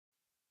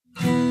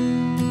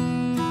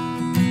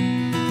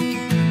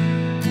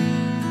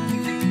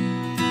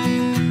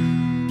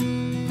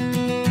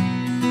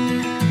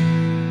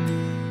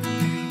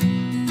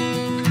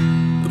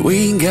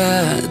we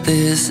got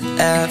this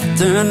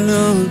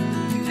afternoon.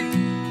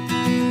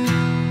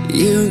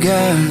 You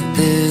got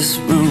this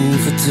room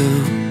for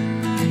two.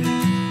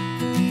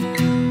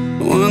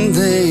 One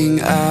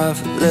thing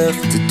I've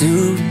left to do: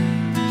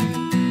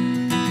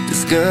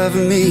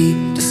 discover me,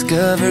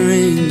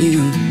 discovering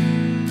you.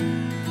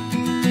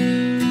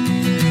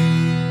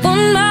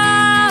 1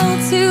 mile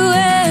to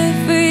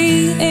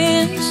every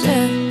inch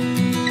of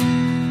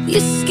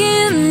your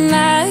skin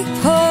like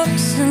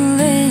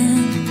porcelain.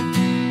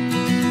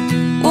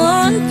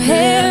 1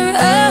 pair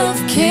of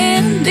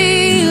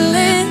candy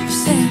lips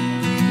and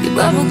your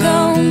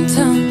bubblegum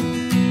tongue.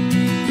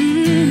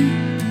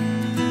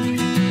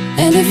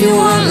 And if you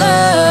want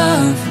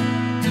love,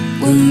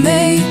 we'll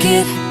make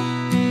it.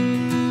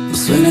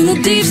 We'll swim in the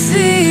deep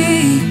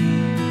sea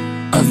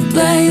of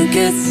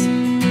blankets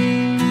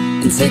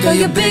and take all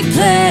your big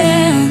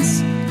plans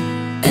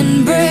and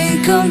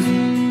break them.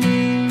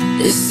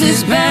 This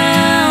is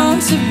bound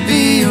to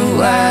be a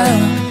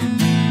while.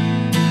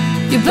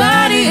 Your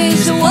body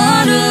is a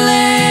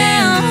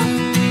wonderland.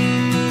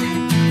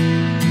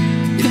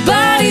 Your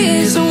body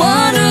is a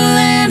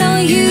wonderland.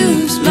 I'll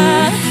use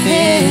my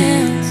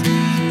hands.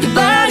 Your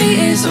body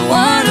is a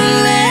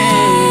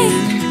wonderland.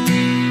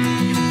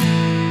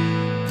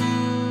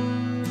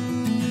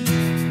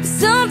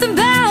 Something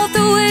about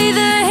the way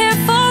the hair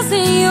falls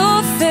in your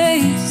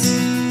face,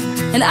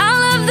 and I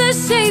love the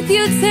shape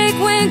you take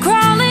when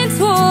crawling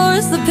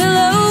towards the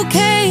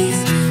pillowcase.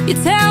 You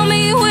tell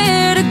me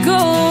where to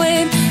go,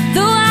 and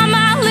though I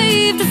might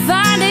leave to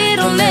find it,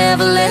 I'll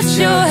never let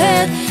your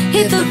head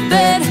hit the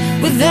bed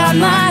without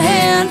my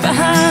hand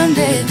behind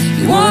it.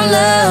 You want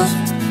love?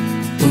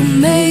 We'll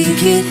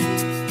make it.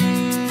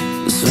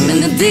 We'll swim in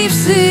the deep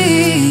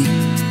sea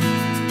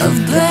of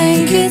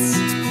blankets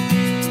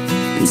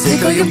and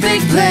take all your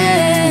big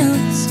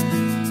plans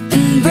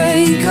and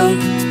break them.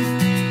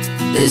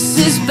 This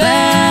is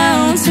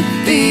bound to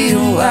be a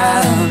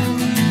while.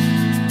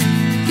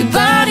 Your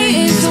body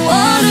is a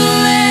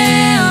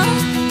wonderland.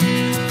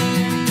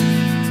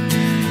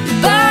 Your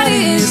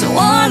body is a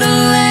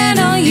wonderland.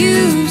 I'll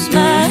use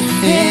my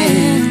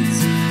hands.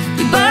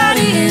 Your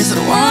body is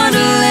a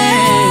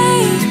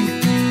wonderland.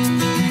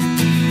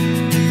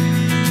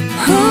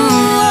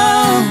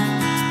 Oh,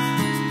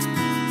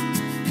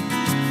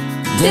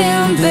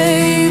 damn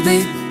baby,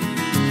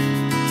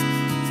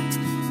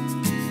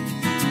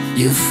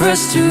 you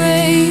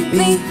frustrate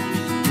me.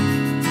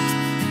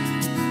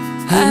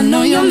 I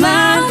know you're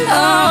mine,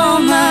 all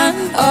mine,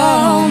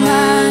 all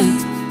mine.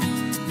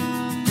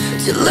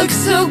 But you look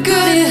so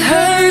good it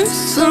hurts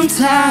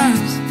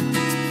sometimes.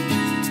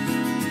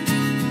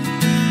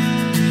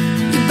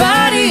 Your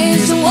body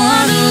is a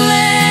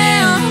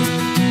wonderland.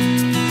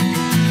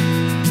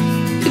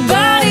 Your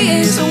body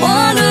is a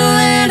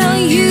wonderland.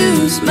 I'll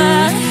use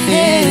my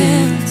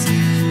hands.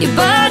 Your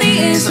body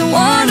is a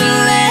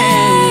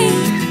wonderland.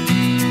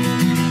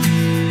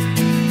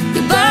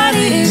 Your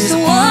body is a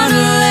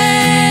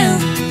wonderland.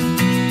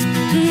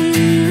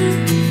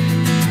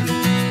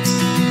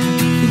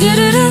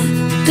 Do-do-do,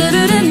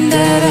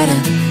 do-do-do-da-da-da,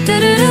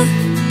 do-do-do,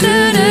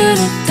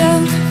 do-do-do-da,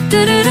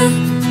 do-do-do,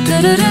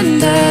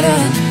 do-do-do-da-da,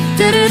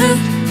 do-do-do,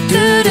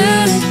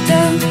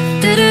 do-do-do-da,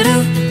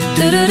 do-do-do,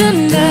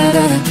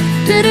 do-do-do-da-da,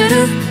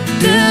 do-do-do,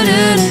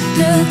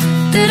 do-do-do-da,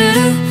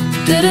 do-do-do,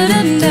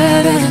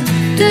 do-do-do-da-da,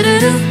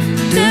 do-do-do,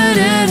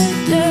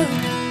 do-do-do-da.